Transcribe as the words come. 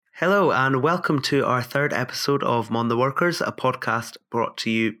Hello and welcome to our third episode of Mon the Workers, a podcast brought to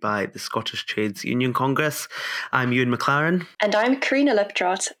you by the Scottish Trades Union Congress. I'm Ewan McLaren. And I'm Karina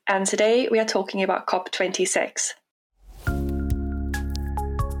Liptrot, and today we are talking about COP26.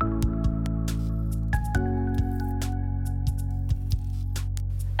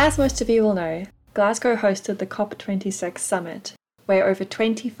 As most of you will know, Glasgow hosted the COP26 summit, where over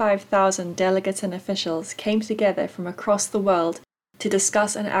 25,000 delegates and officials came together from across the world to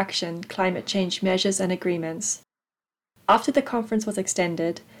discuss and action climate change measures and agreements. After the conference was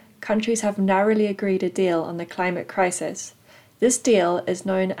extended, countries have narrowly agreed a deal on the climate crisis. This deal is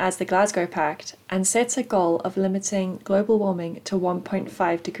known as the Glasgow Pact and sets a goal of limiting global warming to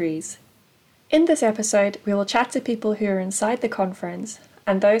 1.5 degrees. In this episode, we will chat to people who are inside the conference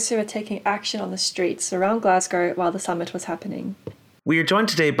and those who are taking action on the streets around Glasgow while the summit was happening. We are joined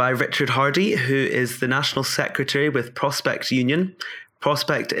today by Richard Hardy, who is the National Secretary with Prospect Union.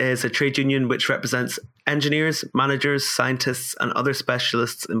 Prospect is a trade union which represents engineers, managers, scientists and other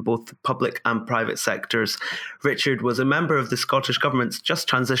specialists in both the public and private sectors. Richard was a member of the Scottish Government's Just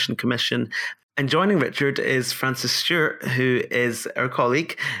Transition Commission. And joining Richard is Frances Stewart, who is our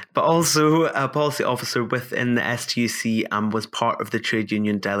colleague, but also a policy officer within the STUC and was part of the trade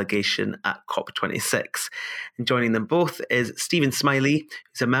union delegation at COP26. And joining them both is Stephen Smiley,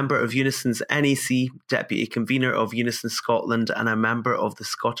 who's a member of Unison's NEC, deputy convener of Unison Scotland, and a member of the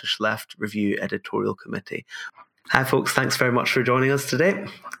Scottish Left Review editorial committee. Hi, folks. Thanks very much for joining us today.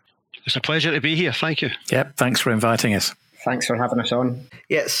 It's a pleasure to be here. Thank you. Yep. Thanks for inviting us. Thanks for having us on.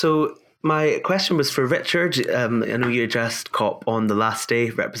 Yeah, so my question was for Richard. I know you addressed COP on the last day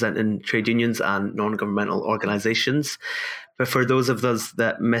representing trade unions and non-governmental organisations. But for those of us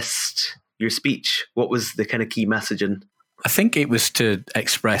that missed your speech, what was the kind of key messaging? I think it was to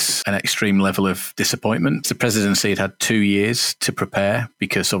express an extreme level of disappointment. The presidency had had 2 years to prepare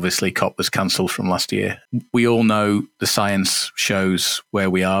because obviously COP was cancelled from last year. We all know the science shows where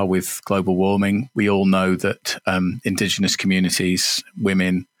we are with global warming. We all know that Indigenous communities,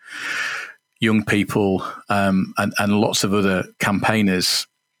 women, young people and lots of other campaigners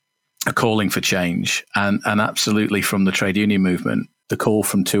are calling for change. And absolutely from the trade union movement, the call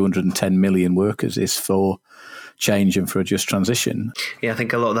from 210 million workers is for change and for a just transition. Yeah, I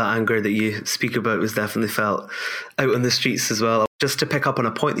think a lot of that anger that you speak about was definitely felt out on the streets as well. Just to pick up on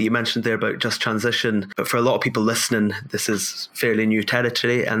a point that you mentioned there about just transition, but for a lot of people listening, this is fairly new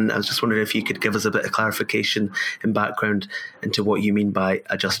territory. And I was just wondering if you could give us a bit of clarification and background into what you mean by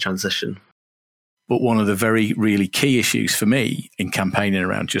a just transition. But one of the really key issues for me in campaigning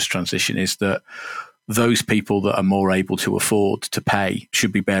around just transition is that those people that are more able to afford to pay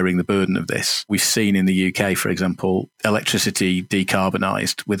should be bearing the burden of this. We've seen in the UK, for example, electricity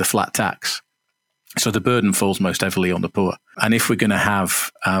decarbonised with a flat tax. So the burden falls most heavily on the poor. And if we're going to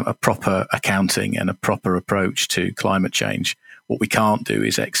have a proper accounting and a proper approach to climate change, what we can't do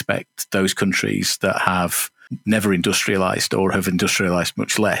is expect those countries that have never industrialised or have industrialised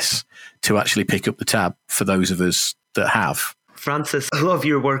much less to actually pick up the tab for those of us that have. Frances, a lot of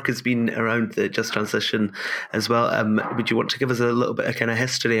your work has been around the just transition as well. Would you want to give us a little bit of kind of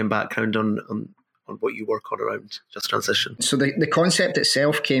history and background on what you work on around just transition? So the concept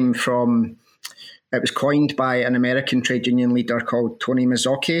itself came from, it was coined by an American trade union leader called Tony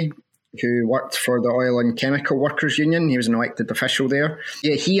Mazzocchi, who worked for the Oil and Chemical Workers Union. He was an elected official there.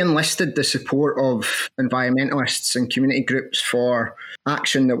 Yeah, he enlisted the support of environmentalists and community groups for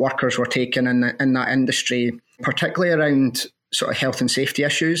action that workers were taking in that industry, particularly around sort of health and safety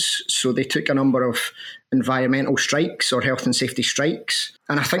issues. So they took a number of environmental strikes or health and safety strikes.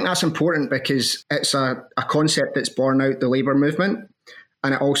 And I think that's important because it's a concept that's born out the labour movement.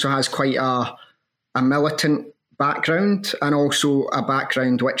 And it also has quite a militant background and also a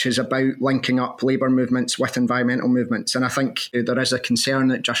background which is about linking up labour movements with environmental movements. And I think there is a concern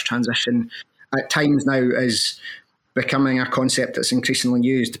that just transition at times now is becoming a concept that's increasingly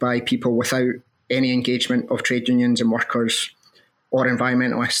used by people without any engagement of trade unions and workers or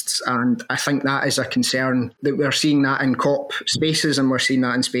environmentalists. And I think that is a concern that we're seeing that in COP spaces and we're seeing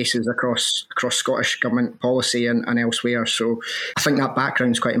that in spaces across Scottish Government policy and elsewhere. So I think that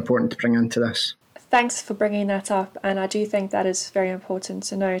background is quite important to bring into this. Thanks for bringing that up, and I do think that is very important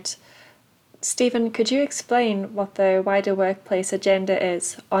to note. Stephen, could you explain what the wider workplace agenda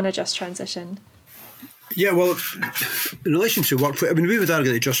is on a just transition? Yeah, well, in relation to workplace, I mean, we would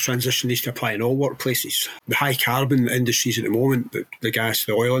argue that just transition needs to apply in all workplaces. The high carbon industries at the moment, the gas,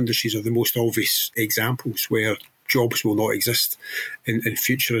 the oil industries are the most obvious examples where jobs will not exist in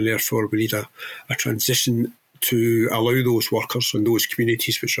future, and therefore we need a transition to allow those workers and those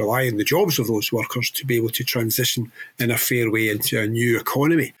communities which rely on the jobs of those workers to be able to transition in a fair way into a new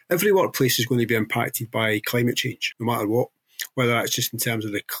economy. Every workplace is going to be impacted by climate change, no matter what. Whether that's just in terms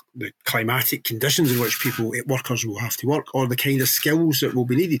of the climatic conditions in which workers will have to work, or the kind of skills that will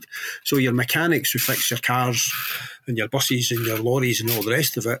be needed. So your mechanics who fix your cars and your buses and your lorries and all the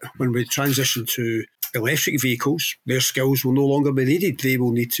rest of it, when we transition to electric vehicles, their skills will no longer be needed. They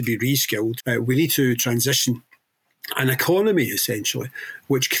will need to be reskilled. We need to transition an economy, essentially,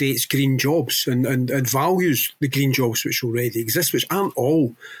 which creates green jobs and values the green jobs which already exist, which aren't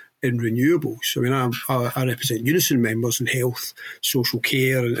all in renewables. I mean, I represent Unison members in health, social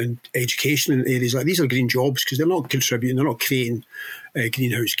care and education in areas like these are green jobs because they're not contributing, they're not creating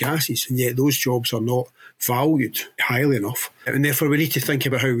greenhouse gases, and yet those jobs are not valued highly enough. And therefore we need to think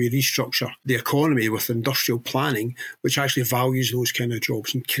about how we restructure the economy with industrial planning, which actually values those kind of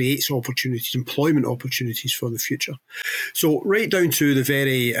jobs and creates opportunities, employment opportunities for the future. So right down to the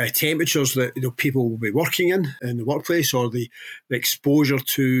very temperatures that people will be working in the workplace, or the exposure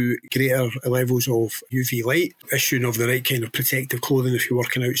to greater levels of UV light, issuing of the right kind of protective clothing if you're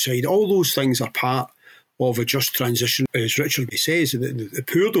working outside. All those things are part of a just transition. As Richard says, the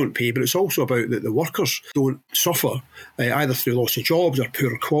poor don't pay, but it's also about that the workers don't suffer either through loss of jobs or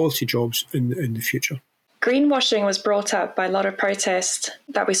poorer quality jobs in the future. Greenwashing was brought up by a lot of protests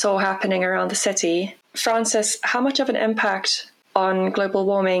that we saw happening around the city. Francis, how much of an impact on global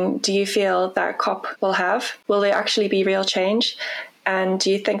warming do you feel that COP will have? Will there actually be real change? And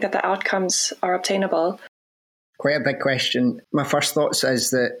do you think that the outcomes are obtainable? Quite a big question. My first thoughts is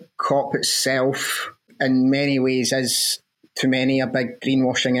that COP itself in many ways is to many a big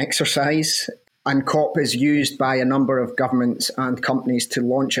greenwashing exercise, and COP is used by a number of governments and companies to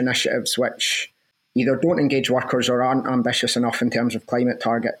launch initiatives which either don't engage workers or aren't ambitious enough in terms of climate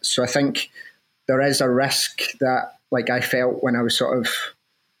targets. So I think there is a risk that, like I felt when I was sort of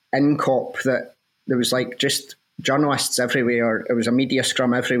in COP, that there was like just journalists everywhere, it was a media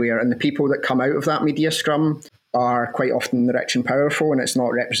scrum everywhere, and the people that come out of that media scrum are quite often the rich and powerful, and it's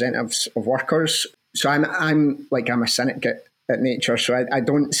not representatives of workers. So I'm a cynic at nature. So I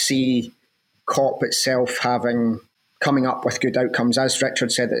don't see COP itself coming up with good outcomes. As Richard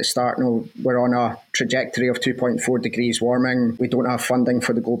said at the start, we're on a trajectory of 2.4 degrees warming. We don't have funding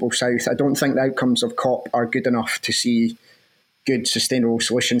for the Global South. I don't think the outcomes of COP are good enough to see good sustainable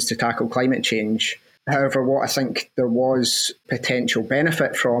solutions to tackle climate change. However, what I think there was potential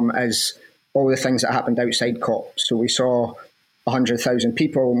benefit from is all the things that happened outside COP. So we saw 100,000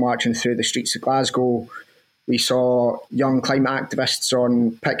 people marching through the streets of Glasgow. We saw young climate activists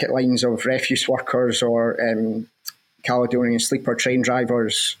on picket lines of refuse workers or Caledonian Sleeper train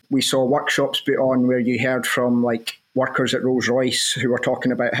drivers. We saw workshops put on where you heard from workers at Rolls-Royce who were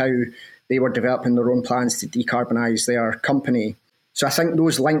talking about how they were developing their own plans to decarbonise their company. So I think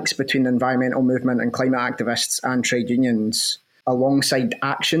those links between the environmental movement and climate activists and trade unions, alongside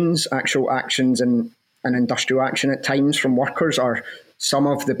actual actions and industrial action at times from workers, are some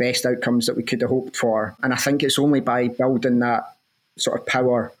of the best outcomes that we could have hoped for. And I think it's only by building that sort of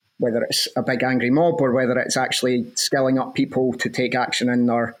power, whether it's a big angry mob or whether it's actually skilling up people to take action in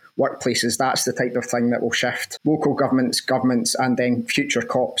their workplaces, that's the type of thing that will shift local governments, and then future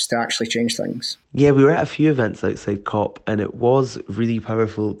COPs to actually change things. Yeah, we were at a few events outside COP, and it was really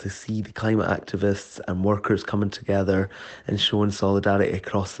powerful to see the climate activists and workers coming together and showing solidarity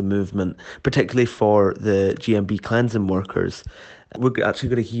across the movement, particularly for the GMB cleansing workers. We're actually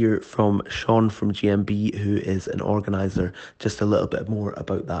going to hear from Sean from GMB, who is an organiser, just a little bit more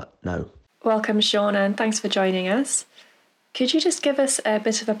about that now. Welcome, Sean, and thanks for joining us. Could you just give us a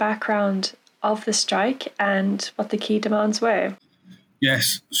bit of a background of the strike and what the key demands were?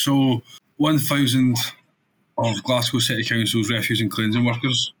 Yes, so 1,000 of Glasgow City Council's refuse and cleansing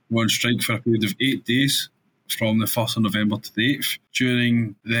workers were on strike for a period of 8 days from the 1st of November to the 8th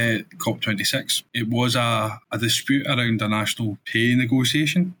during the COP26. It was a dispute around a national pay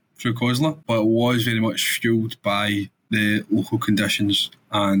negotiation through COSLA, but it was very much fuelled by the local conditions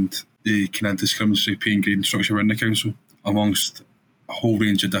and the kind of discriminatory pay and grading structure within the council, amongst a whole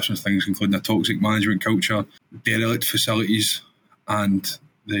range of different things, including a toxic management culture, derelict facilities, and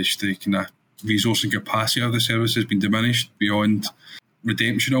the kind of resource and capacity of the service has been diminished beyond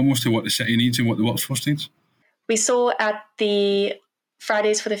redemption almost to what the city needs and what the workforce needs. We saw at the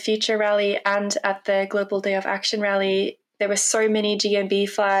Fridays for the Future rally and at the Global Day of Action rally, there were so many GMB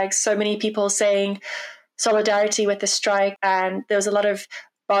flags, so many people saying solidarity with the strike, and there was a lot of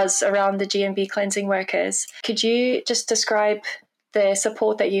buzz around the GMB cleansing workers. Could you just describe the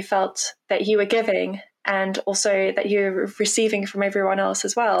support that you felt that you were giving and also that you're receiving from everyone else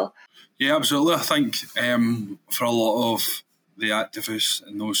as well. Yeah, absolutely. I think for a lot of the activists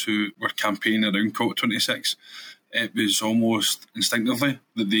and those who were campaigning around COP26, it was almost instinctively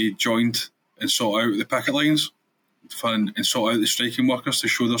that they joined and sought out the picket lines and sought out the striking workers to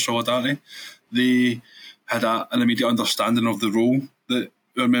show their solidarity. They had an immediate understanding of the role that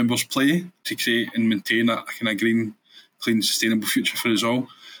our members play to create and maintain a kind of green, clean, sustainable future for us all.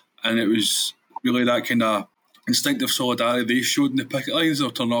 And it was really that kind of instinctive solidarity they showed in the picket lines.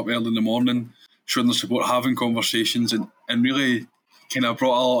 They'll turn up early in the morning, showing their support, having conversations, and really kind of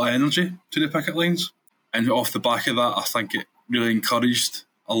brought a lot of energy to the picket lines. And off the back of that, I think it really encouraged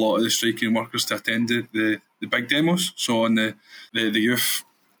a lot of the striking workers to attend the big demos. So on the youth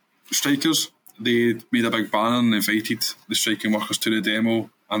strikers, they made a big banner and invited the striking workers to the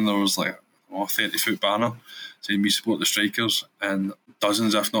demo, and there was like a 30-foot banner saying we support the strikers, and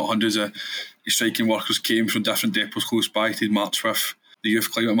dozens, if not hundreds, of striking workers came from different depots close by to march with the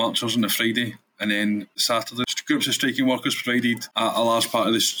youth climate marchers on the Friday. And then Saturday, groups of striking workers provided a large part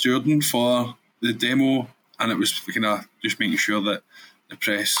of the stewarding for the demo, and it was kind of just making sure that the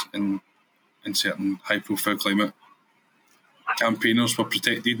press and certain high-profile climate campaigners were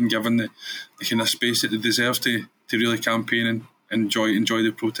protected and given the kind of space that they deserve to really campaign and enjoy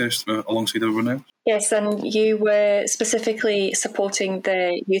the protest alongside everyone else. Yes, and you were specifically supporting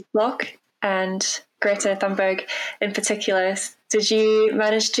the Youth Bloc and Greta Thunberg in particular. Did you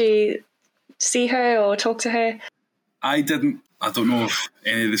manage to see her or talk to her? I didn't. I don't know if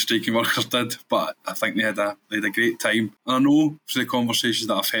any of the striking workers did, but I think they had a great time. And I know through the conversations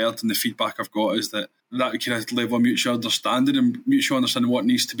that I've heard and the feedback I've got is that kind of level of mutual understanding and mutual understanding what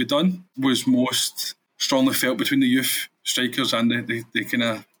needs to be done was most strongly felt between the youth strikers and the kind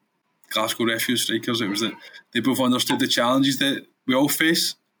of Glasgow refuse strikers. It was that they both understood the challenges that we all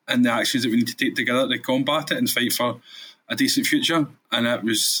face and the actions that we need to take together to combat it and fight for a decent future. And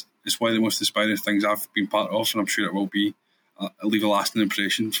it's one of the most inspiring things I've been part of, and I'm sure it will be leave a lasting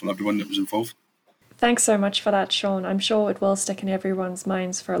impression for everyone that was involved. Thanks so much for that, Sean. I'm sure it will stick in everyone's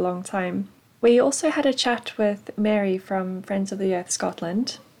minds for a long time. We also had a chat with Mary from Friends of the Earth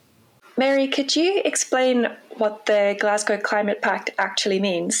Scotland. Mary, could you explain what the Glasgow Climate Pact actually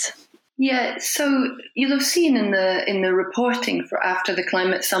means? Yeah, so you'll have seen in the reporting for after the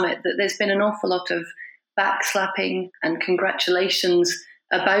climate summit that there's been an awful lot of backslapping and congratulations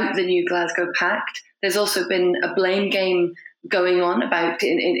about the new Glasgow Pact. There's also been a blame game going on about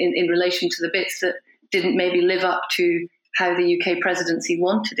in relation to the bits that didn't maybe live up to how the UK presidency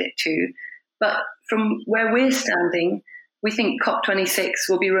wanted it to. But from where we're standing, we think COP26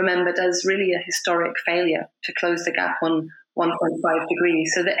 will be remembered as really a historic failure to close the gap on 1.5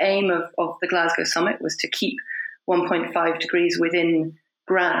 degrees. So the aim of the Glasgow summit was to keep 1.5 degrees within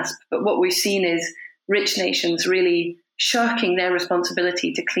grasp. But what we've seen is rich nations really shirking their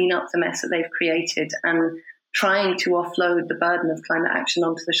responsibility to clean up the mess that they've created and trying to offload the burden of climate action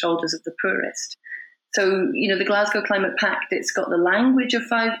onto the shoulders of the poorest. So, the Glasgow Climate Pact, it's got the language of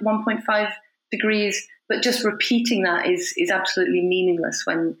 1.5 degrees, but just repeating that is absolutely meaningless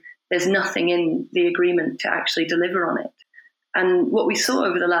when there's nothing in the agreement to actually deliver on it. And what we saw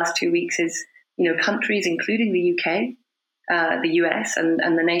over the last 2 weeks is, countries, including the UK, the US, and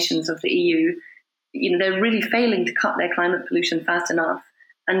the nations of the EU, they're really failing to cut their climate pollution fast enough.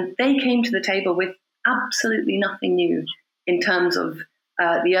 And they came to the table with absolutely nothing new in terms of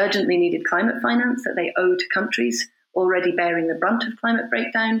the urgently needed climate finance that they owe to countries already bearing the brunt of climate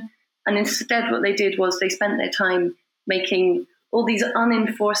breakdown. And instead, what they did was they spent their time making all these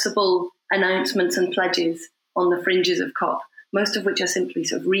unenforceable announcements and pledges on the fringes of COP, most of which are simply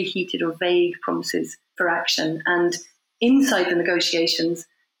sort of reheated or vague promises for action. And inside the negotiations,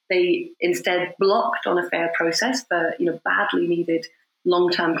 they instead blocked on a fair process for badly needed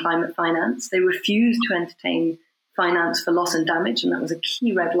long-term climate finance. They refused to entertain finance for loss and damage, and that was a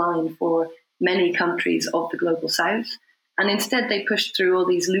key red line for many countries of the global south. And instead, they pushed through all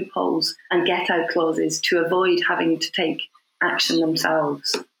these loopholes and get-out clauses to avoid having to take action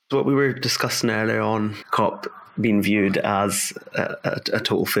themselves. What we were discussing earlier on, COP being viewed as a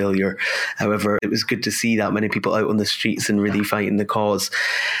total failure. However, it was good to see that many people out on the streets and really fighting the cause.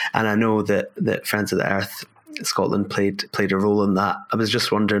 And I know that Friends of the Earth Scotland played a role in that. I was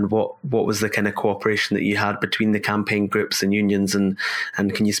just wondering what was the kind of cooperation that you had between the campaign groups and unions, and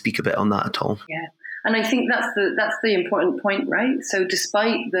can you speak a bit on that at all? Yeah, and I think that's the important point, right? So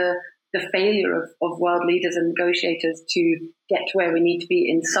despite the failure of world leaders and negotiators to get to where we need to be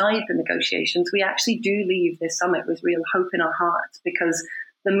inside the negotiations, we actually do leave this summit with real hope in our hearts, because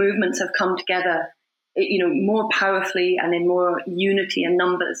the movements have come together, more powerfully and in more unity and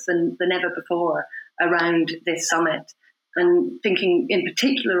numbers than ever before around this summit, and thinking in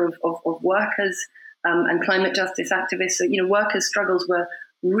particular of workers and climate justice activists. So, workers' struggles were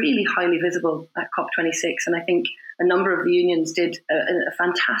really highly visible at COP26, and I think a number of the unions did a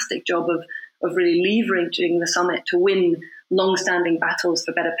fantastic job of really leveraging the summit to win long-standing battles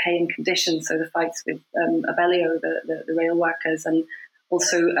for better pay and conditions. So the fights with Abellio, the rail workers, and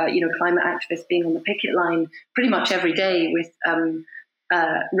also climate activists being on the picket line pretty much every day with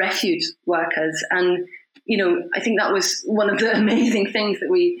refuse workers. And I think that was one of the amazing things that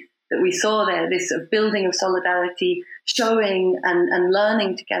we saw there, this sort of building of solidarity, showing and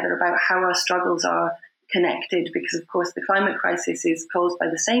learning together about how our struggles are connected, because of course the climate crisis is caused by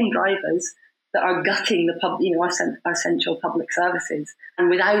the same drivers that are gutting the our essential public services. And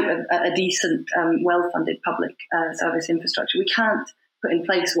without a decent, well-funded public service infrastructure, we can't put in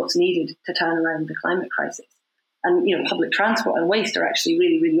place what's needed to turn around the climate crisis. And public transport and waste are actually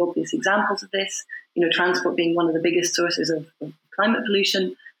really, really obvious examples of this. Transport being one of the biggest sources of climate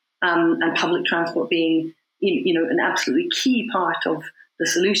pollution, and public transport being an absolutely key part of the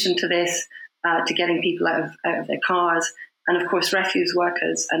solution to this, to getting people out of their cars. And of course, refuse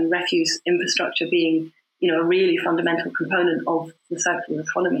workers and refuse infrastructure being, a really fundamental component of the circular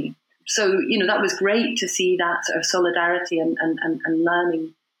economy. So, that was great to see that sort of solidarity and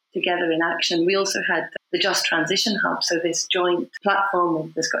learning together in action. We also had the Just Transition Hub, so this joint platform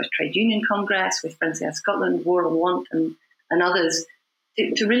of the Scottish Trade Union Congress with Friends of Scotland, War on Want and others,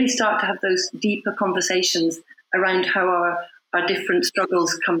 to really start to have those deeper conversations around how our different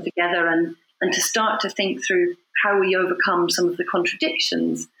struggles come together, and to start to think through how we overcome some of the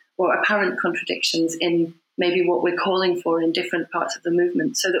contradictions or apparent contradictions in maybe what we're calling for in different parts of the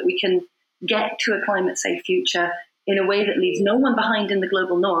movement, so that we can get to a climate-safe future in a way that leaves no one behind in the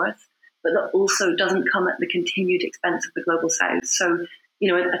global north, but that also doesn't come at the continued expense of the global south. So,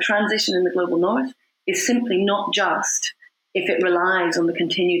 a transition in the global north is simply not just if it relies on the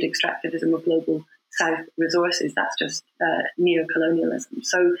continued extractivism of global south resources. That's just neo-colonialism.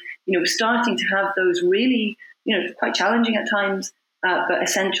 So, starting to have those really, quite challenging at times, but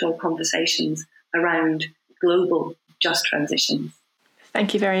essential conversations around global just transitions.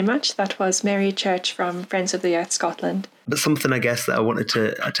 Thank you very much. That was Mary Church from Friends of the Earth Scotland. But something I guess that I wanted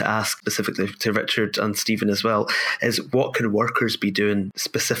to ask specifically to Richard and Stephen as well is, what can workers be doing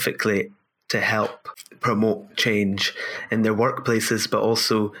specifically to help promote change in their workplaces, but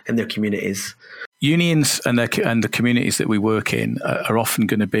also in their communities? Unions and the communities that we work in are often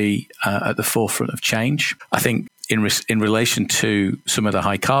going to be at the forefront of change. I think in relation to some of the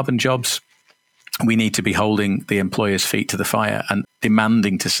high carbon jobs, we need to be holding the employers' feet to the fire and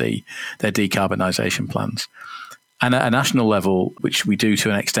demanding to see their decarbonisation plans. And at a national level, which we do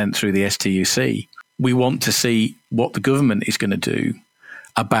to an extent through the STUC, we want to see what the government is going to do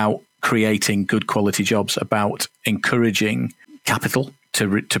about creating good quality jobs, about encouraging capital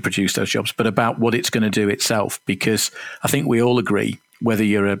to produce those jobs, but about what it's going to do itself. Because I think we all agree, whether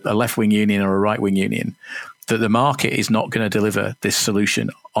you're a left-wing union or a right-wing union, that the market is not going to deliver this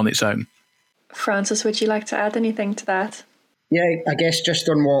solution on its own. Francis, would you like to add anything to that? Yeah, I guess just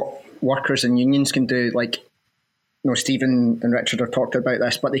on what workers and unions can do, Stephen and Richard have talked about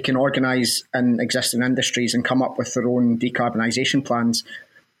this, but they can organise in existing industries and come up with their own decarbonisation plans.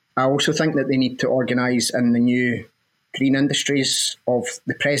 I also think that they need to organise in the new green industries of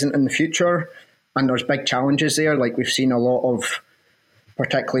the present and the future. And there's big challenges there. Like, we've seen a lot of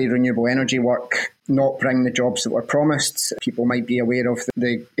particularly renewable energy work not bring the jobs that were promised. People might be aware of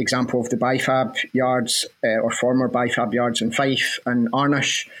the example of the BIFAB yards or former BIFAB yards in Fife and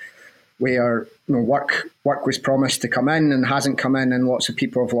Arnish, where work was promised to come in and hasn't come in, and lots of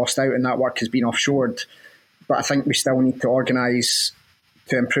people have lost out and that work has been offshored. But I think we still need to organise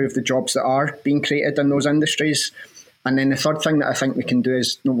to improve the jobs that are being created in those industries. And then the third thing that I think we can do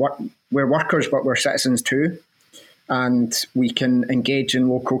is, we're workers, but we're citizens too. And we can engage in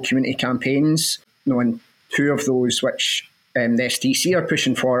local community campaigns. And two of those, which the STC are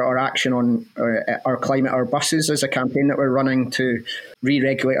pushing for, are action on our Climate Our Buses as a campaign that we're running to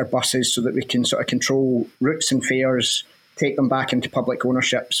re-regulate our buses so that we can sort of control routes and fares, take them back into public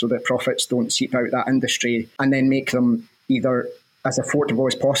ownership so that profits don't seep out that industry, and then make them either as affordable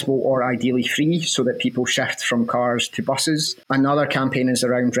as possible or ideally free so that people shift from cars to buses. Another campaign is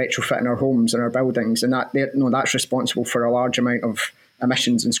around retrofitting our homes and our buildings, and that's responsible for a large amount of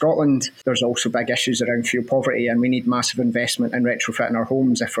emissions in Scotland. There's also big issues around fuel poverty, and we need massive investment in retrofitting our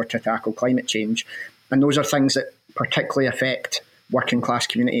homes if we're to tackle climate change. And those are things that particularly affect working class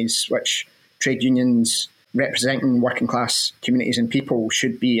communities, which trade unions representing working class communities and people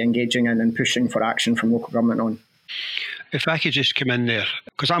should be engaging in and pushing for action from local government on. If I could just come in there,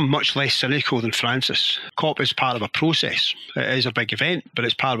 because I'm much less cynical than Francis. COP is part of a process. It is a big event, but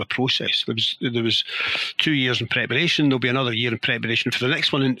it's part of a process. There was 2 years in preparation. There'll be another year in preparation for the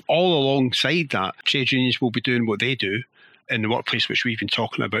next one. And all alongside that, trade unions will be doing what they do in the workplace, which we've been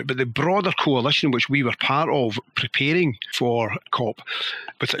talking about. But the broader coalition, which we were part of preparing for COP,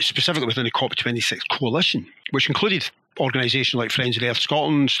 but specifically within the COP26 coalition, which included organisations like Friends of the Earth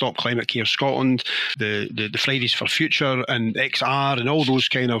Scotland, Stop Climate Care Scotland, the Fridays for Future and XR and all those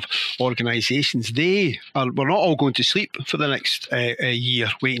kind of organisations, we're not all going to sleep for the next year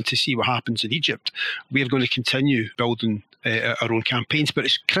waiting to see what happens in Egypt. We are going to continue building our own campaigns, but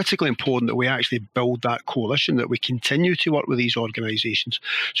it's critically important that we actually build that coalition, that we continue to work with these organisations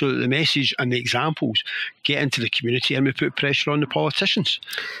so that the message and the examples get into the community and we put pressure on the politicians.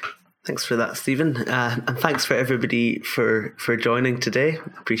 Thanks for that, Stephen. And thanks for everybody for joining today.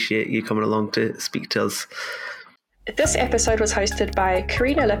 Appreciate you coming along to speak to us. This episode was hosted by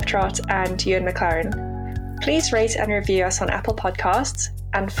Karina Liptrot and Ewan McLaren. Please rate and review us on Apple Podcasts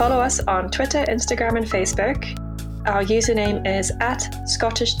and follow us on Twitter, Instagram and Facebook. Our username is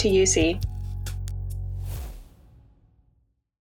 @ScottishTUC.